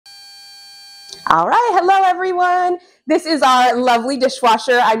All right, hello everyone. This is our lovely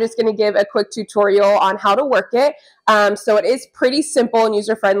dishwasher. I'm just going to give a quick tutorial on how to work it. So it is pretty simple and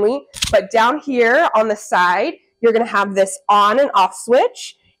user-friendly, but down here on the side, you're going to have this on and off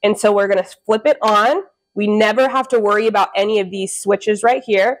switch. And so we're going to flip it on. We never have to worry about any of these switches right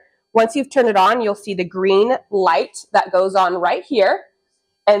here. Once you've turned it on, you'll see the green light that goes on right here.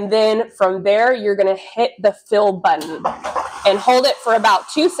 And then from there, you're going to hit the fill button and hold it for about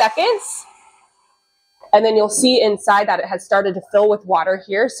 2 seconds. And then you'll see inside that it has started to fill with water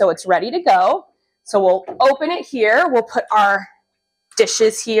here, so it's ready to go. So we'll open it here. We'll put our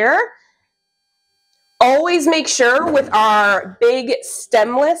dishes here. Always make sure with our big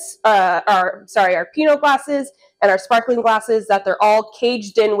stemless, our Pinot glasses and our sparkling glasses that they're all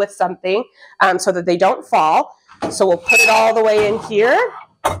caged in with something so that they don't fall. So we'll put it all the way in here.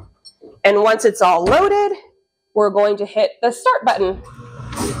 And once it's all loaded, we're going to hit the start button.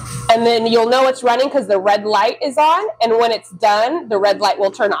 And then you'll know it's running because the red light is on, and when it's done, the red light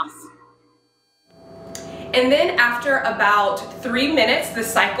will turn off. And then after about 3 minutes, the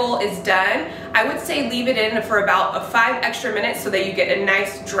cycle is done. I would say leave it in for about 5 extra minutes so that you get a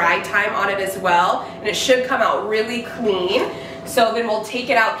nice dry time on it as well, and it should come out really clean. So then we'll take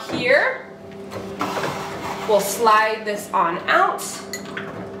it out here. We'll slide this on out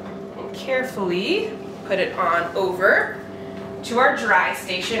and carefully put it on over to our dry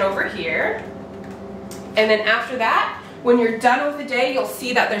station over here. And then after that, when you're done with the day, you'll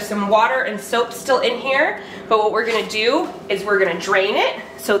see that there's some water and soap still in here. But what we're gonna do is we're gonna drain it.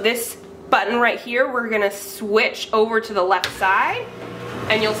 So this button right here, we're gonna switch over to the left side,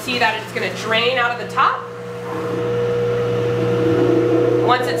 and you'll see that it's gonna drain out of the top.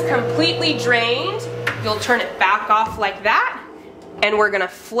 Once it's completely drained, you'll turn it back off like that. And we're gonna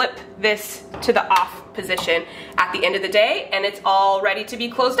flip this to the off position at the end of the day, and it's all ready to be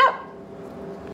closed up.